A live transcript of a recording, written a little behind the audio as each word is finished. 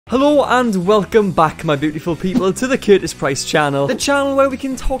Hello and welcome back, my beautiful people, to the Curtis Price channel. The channel where we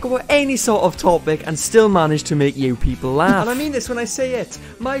can talk about any sort of topic and still manage to make you people laugh. And I mean this when I say it.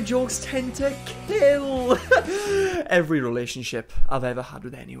 My jokes tend to kill every relationship I've ever had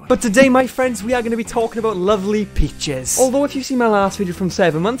with anyone. But today, my friends, we are going to be talking about lovely Peaches. Although if you've seen my last video from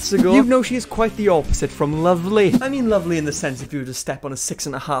 7 months ago, you'd know she is quite the opposite from lovely. I mean lovely in the sense if you were to step on a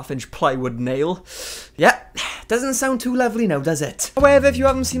 6.5-inch plywood nail. Yeah, doesn't sound too lovely now, does it? However, if you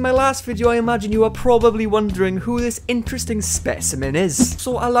haven't seen my last video, I imagine you are probably wondering who this interesting specimen is.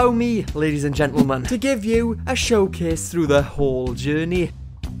 So allow me, ladies and gentlemen, to give you a showcase through the whole journey.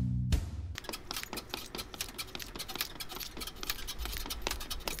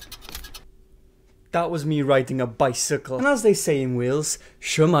 That was me riding a bicycle. And as they say in Wales,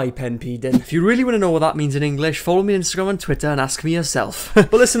 shwmai pen pidyn. If you really want to know what that means in English, follow me on Instagram and Twitter and ask me yourself.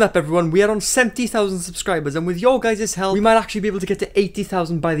 But listen up everyone, we are on 70,000 subscribers and with your guys' help, we might actually be able to get to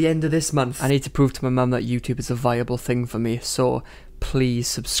 80,000 by the end of this month. I need to prove to my mum that YouTube is a viable thing for me, so please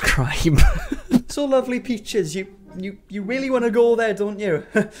subscribe. So lovely Peaches, you really want to go there, don't you?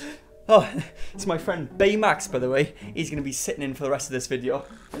 Oh, it's my friend Baymax, by the way. He's going to be sitting in for the rest of this video.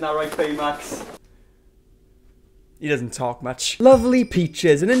 Isn't that right, Baymax? He doesn't talk much. Lovely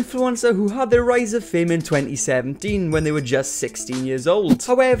Peaches, an influencer who had their rise of fame in 2017 when they were just 16 years old.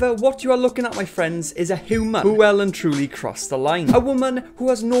 However, what you are looking at, my friends, is a human who well and truly crossed the line. A woman who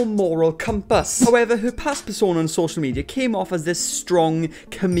has no moral compass. However, her past persona on social media came off as this strong,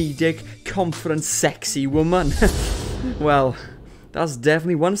 comedic, confident, sexy woman. Well, that's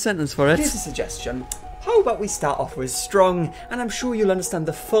definitely one sentence for it. Here's a suggestion. How about we start off with strong, and I'm sure you'll understand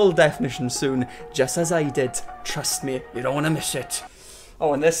the full definition soon, just as I did. Trust me, you don't want to miss it.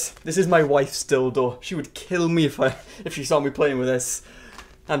 Oh, and this is my wife's dildo. She would kill me if she saw me playing with this.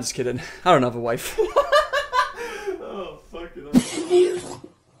 I'm just kidding. I don't have a wife. Oh, fucking hell.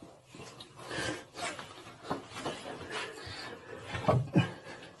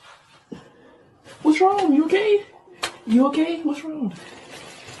 What's wrong? You okay? You okay? What's wrong?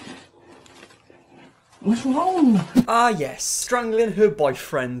 What's wrong? Ah yes, strangling her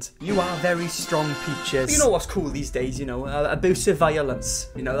boyfriend. You are very strong, Peaches. But you know what's cool these days, you know, abusive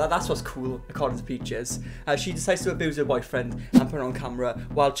violence. You know, that's what's cool, according to Peaches. She decides to abuse her boyfriend and put it on camera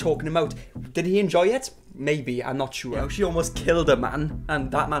while choking him out. Did he enjoy it? Maybe, I'm not sure. You know, she almost killed a man,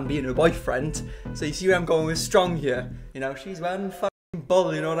 and that man being her boyfriend. So you see where I'm going with strong here. You know, she's one fucking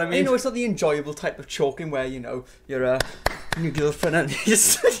bull, you know what I mean? And, you know, it's not the enjoyable type of choking where, you know, you're your girlfriend and you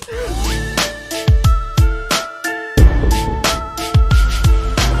just...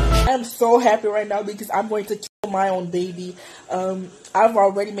 I'm so happy right now because I'm going to kill my own baby. I've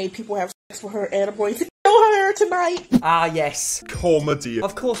already made people have sex with her and I'm going to kill her tonight. Ah yes, comedy.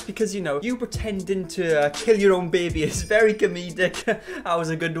 Of course, because you know, you pretending to kill your own baby is very comedic. That was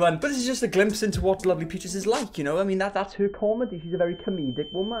a good one. But this is just a glimpse into what Lovely Peaches is like, you know? I mean, that's her comedy. She's a very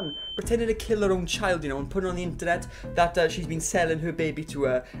comedic woman. Pretending to kill her own child, you know, and putting on the internet that she's been selling her baby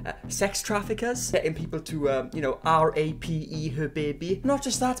to sex traffickers. Getting people to, you know, R-A-P-E her baby. Not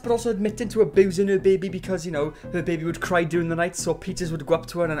just that, but also admitting to abusing her baby because, you know, her baby would cry during the night, so Peaches would go up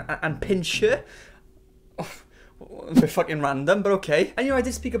to her and pinch her. A bit fucking random, but okay. And you know, I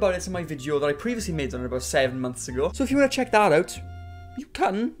did speak about it in my video that I previously made on it about 7 months ago. So if you want to check that out, you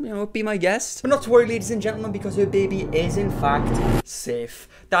can, you know, be my guest. But not to worry, ladies and gentlemen, because her baby is in fact safe.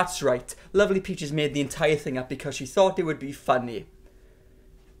 That's right. Lovely Peaches made the entire thing up because she thought it would be funny.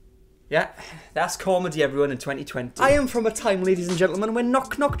 Yeah, that's comedy, everyone, in 2020. I am from a time, ladies and gentlemen, when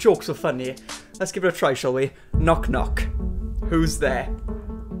knock-knock jokes were funny. Let's give it a try, shall we? Knock-knock. Who's there?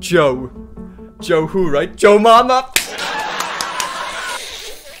 Joe. Joe who, right? Joe Mama!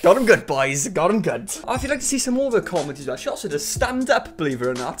 Got him good, boys. Got him good. Oh, if you'd like to see some more of her comedy as well, she also does stand-up, believe it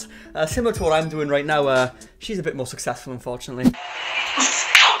or not. Similar to what I'm doing right now, she's a bit more successful, unfortunately.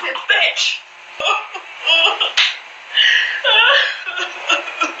 Stupid bitch!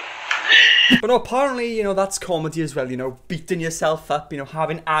 But no, apparently, you know, that's comedy as well, you know, beating yourself up, you know,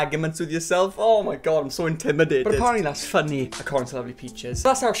 having arguments with yourself. Oh my god, I'm so intimidated. But apparently that's funny, according to Lovely Peaches.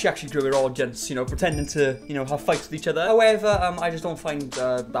 That's how she actually grew her audience, you know, pretending to, you know, have fights with each other. However, I just don't find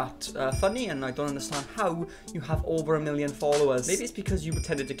that funny, and I don't understand how you have over 1 million followers. Maybe it's because you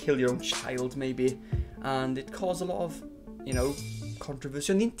pretended to kill your own child, maybe, and it caused a lot of, you know,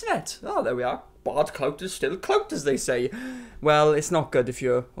 controversy on the internet. Oh, there we are. Bad clout is still clout, as they say. Well, it's not good if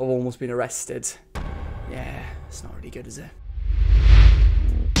you've almost been arrested. Yeah, it's not really good, is it?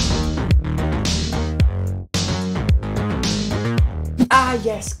 Ah Ah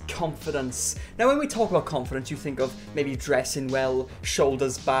yes, confidence. Now when we talk about confidence, you think of maybe dressing well,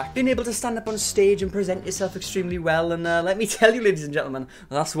 shoulders back, being able to stand up on stage and present yourself extremely well, and let me tell you, ladies and gentlemen,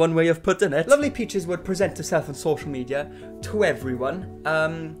 that's one way of putting it. Lovely Peaches would present herself on social media to everyone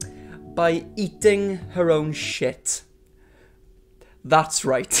by eating her own shit. That's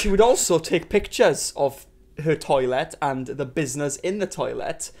right. She would also take pictures of her toilet and the business in the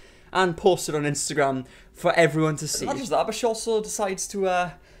toilet and post it on Instagram for everyone to see. Not just that, but she also decides to,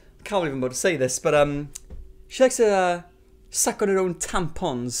 I can't even about to say this, but she likes to suck on her own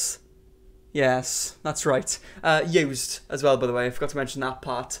tampons. Yes, that's right. Used as well, by the way, I forgot to mention that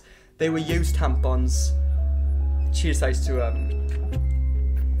part. They were used tampons. She decides to,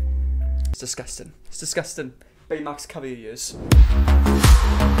 it's disgusting. It's disgusting. Baymax, cover your ears.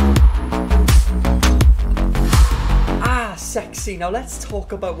 Ah, sexy. Now let's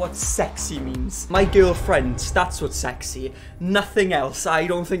talk about what sexy means. My girlfriend, that's what's sexy. Nothing else. I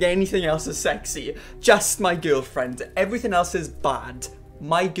don't think anything else is sexy. Just my girlfriend. Everything else is bad.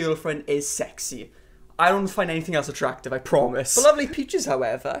 My girlfriend is sexy. I don't find anything else attractive, I promise. But Lovely Peaches,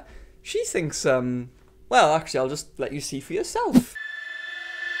 however, she thinks, well, actually, I'll just let you see for yourself.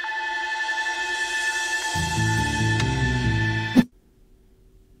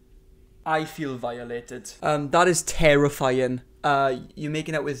 I feel violated. That is terrifying. You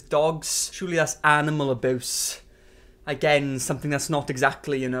making out with dogs? Surely that's animal abuse. Again, something that's not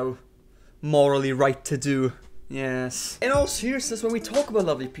exactly, you know, morally right to do. Yes. In all seriousness, when we talk about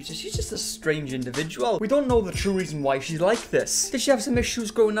Lovely Peaches, she's just a strange individual. We don't know the true reason why she's like this. Did she have some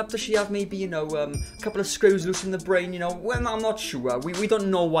issues growing up? Does she have maybe, you know, a couple of screws loose in the brain, you know? Well, I'm not sure. We don't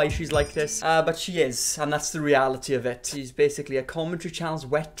know why she's like this, but she is, and that's the reality of it. She's basically a commentary channel's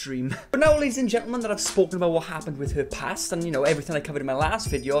wet dream. But now, ladies and gentlemen, that I've spoken about what happened with her past, and, you know, everything I covered in my last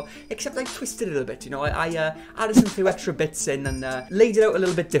video, except I twisted it a little bit, you know? I added some few extra bits in and laid it out a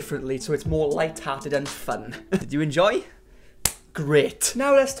little bit differently, so it's more light-hearted and fun. Did you enjoy? Great.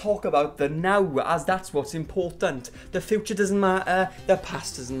 Now let's talk about the now, as that's what's important. The future doesn't matter, the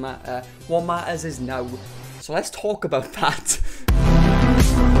past doesn't matter. What matters is now. So let's talk about that.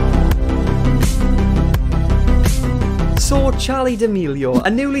 So, Charli D'Amelio, a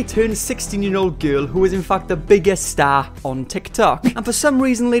newly turned 16-year-old girl who is in fact the biggest star on TikTok. And for some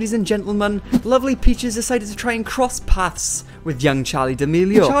reason, ladies and gentlemen, Lovely Peaches decided to try and cross paths with young Charli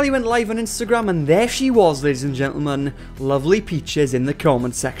D'Amelio. Charli went live on Instagram and there she was, ladies and gentlemen, Lovely Peaches in the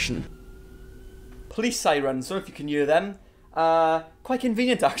comment section. Police sirens, so if you can hear them. Quite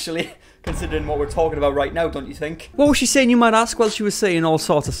convenient actually, considering what we're talking about right now, don't you think? What was she saying, you might ask? Well, she was saying all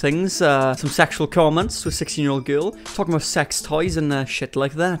sorts of things, some sexual comments to a 16-year-old girl, talking about sex toys and shit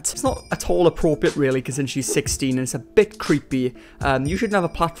like that. It's not at all appropriate really, because she's 16 and it's a bit creepy. You shouldn't have a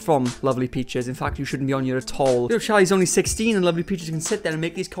platform, Lovely Peaches. In fact, you shouldn't be on here at all. You know, Charli's only 16 and Lovely Peaches can sit there and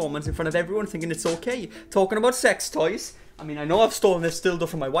make these comments in front of everyone thinking it's okay, talking about sex toys. I mean, I know I've stolen this dildo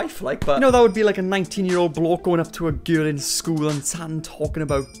from my wife, like, but you know, that would be like a 19-year-old bloke going up to a girl in school and talking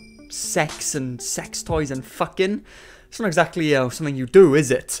about sex and sex toys and fucking. It's not exactly something you do, is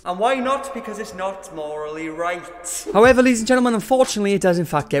it? And why not? Because it's not morally right. However, ladies and gentlemen, unfortunately, it does in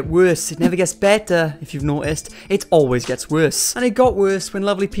fact get worse. It never gets better, if you've noticed. It always gets worse. And it got worse when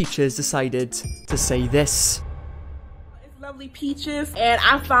Lovely Peaches decided to say this. Lovely Peaches, and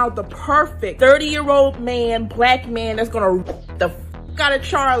I found the perfect 30-year-old man, black man, that's gonna rip the f out of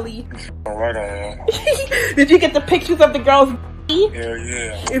Charli. Alright, Did you get the pictures of the girls?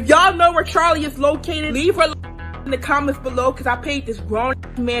 Yeah. If y'all know where Charli is located, leave her in the comments below, because I paid this grown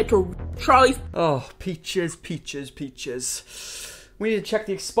man to rip Charli's. Oh, Peaches, Peaches, Peaches. We need to check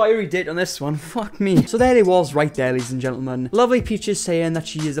the expiry date on this one. Fuck me. So there it was right there, ladies and gentlemen. Lovely Peaches saying that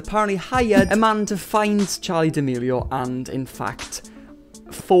she has apparently hired a man to find Charli D'Amelio and, in fact,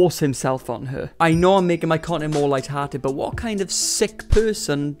 force himself on her. I know I'm making my content more lighthearted, but what kind of sick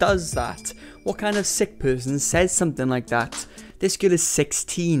person does that? What kind of sick person says something like that? This girl is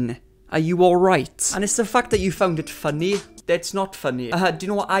 16. Are you alright? And it's the fact that you found it funny. That's not funny. Do you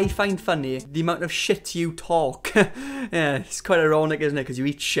know what I find funny? The amount of shit you talk. Yeah, it's quite ironic, isn't it? Because you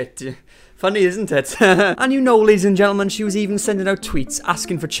eat shit. Funny, isn't it? And you know, ladies and gentlemen, she was even sending out tweets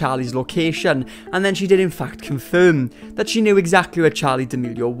asking for Charli's location. And then she did in fact confirm that she knew exactly where Charli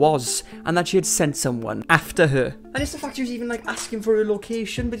D'Amelio was. And that she had sent someone after her. And it's the fact she was even like asking for her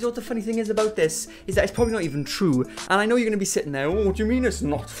location. But you know what the funny thing is about this? Is that it's probably not even true. And I know you're going to be sitting there, oh, what do you mean it's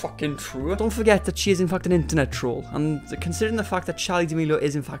not fucking true? Don't forget that she is in fact an internet troll. And considering the fact that Charli D'Amelio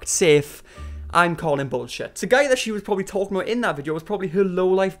is in fact safe, I'm calling bullshit. The guy that she was probably talking about in that video was probably her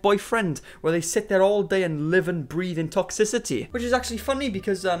low-life boyfriend, where they sit there all day and live and breathe in toxicity. Which is actually funny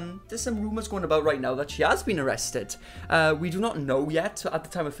because there's some rumours going about right now that she has been arrested. We do not know yet at the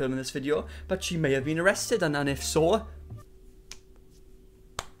time of filming this video, but she may have been arrested, and if so,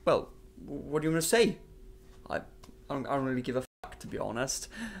 well, what do you want to say? I don't really give a fuck, to be honest.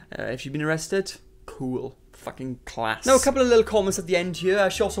 If she's been arrested, cool. Fucking class. Now, a couple of little comments at the end here.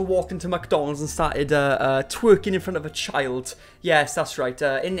 She also walked into McDonald's and started twerking in front of a child. Yes, that's right.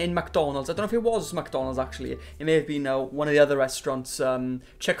 In McDonald's. I don't know if it was McDonald's, actually. It may have been one of the other restaurants.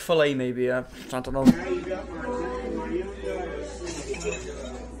 Chick-fil-A, maybe. I don't know.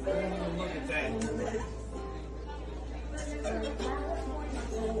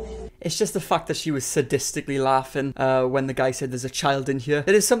 It's just the fact that she was sadistically laughing when the guy said there's a child in here.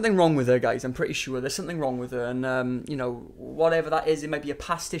 There is something wrong with her, guys. I'm pretty sure there's something wrong with her. And, you know, whatever that is, it might be a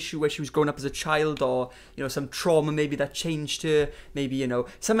past issue where she was growing up as a child, or, you know, some trauma maybe that changed her. Maybe, you know,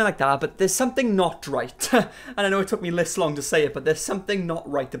 something like that. But there's something not right. And I know it took me this long to say it, but there's something not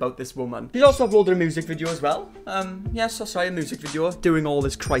right about this woman. She's also uploaded a music video as well. Yes, that's right, a music video during all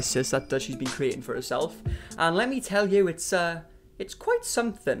this crisis that she's been creating for herself. And let me tell you, it's quite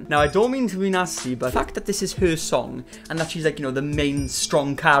something. Now, I don't mean to be nasty, but the fact that this is her song, and that she's like, you know, the main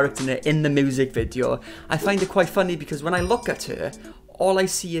strong character in the music video, I find it quite funny because when I look at her, all I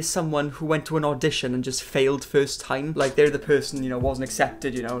see is someone who went to an audition and just failed first time. Like, they're the person, you know, wasn't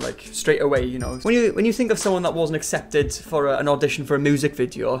accepted, you know, like, straight away, you know. When you think of someone that wasn't accepted for an audition for a music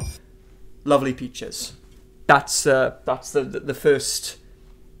video, Lovely Peaches. That's the first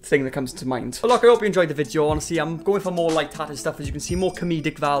thing that comes to mind. But look, I hope you enjoyed the video. Honestly, I'm going for more light-hearted stuff, as you can see, more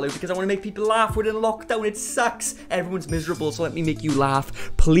comedic value, because I want to make people laugh. We're in lockdown, it sucks. Everyone's miserable, so let me make you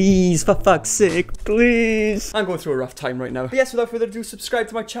laugh. Please, for fuck's sake, please. I'm going through a rough time right now. But yes, without further ado, subscribe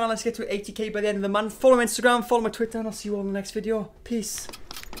to my channel. Let's get to 80k by the end of the month. Follow my Instagram, follow my Twitter, and I'll see you all in the next video. Peace.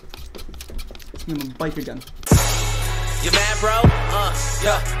 I'm on my bike again. You mad, bro?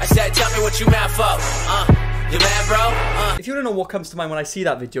 Yeah, I said, tell me what you mad for? You mad, bro? If you don't know what comes to mind when I see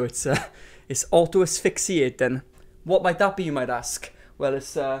that video, it's auto-asphyxiating. What might that be, you might ask? Well,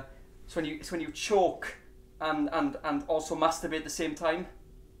 it's when you choke and also masturbate at the same time.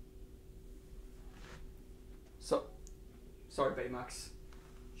 So, sorry, Baymax.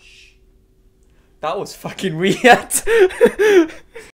 Shh. That was fucking weird.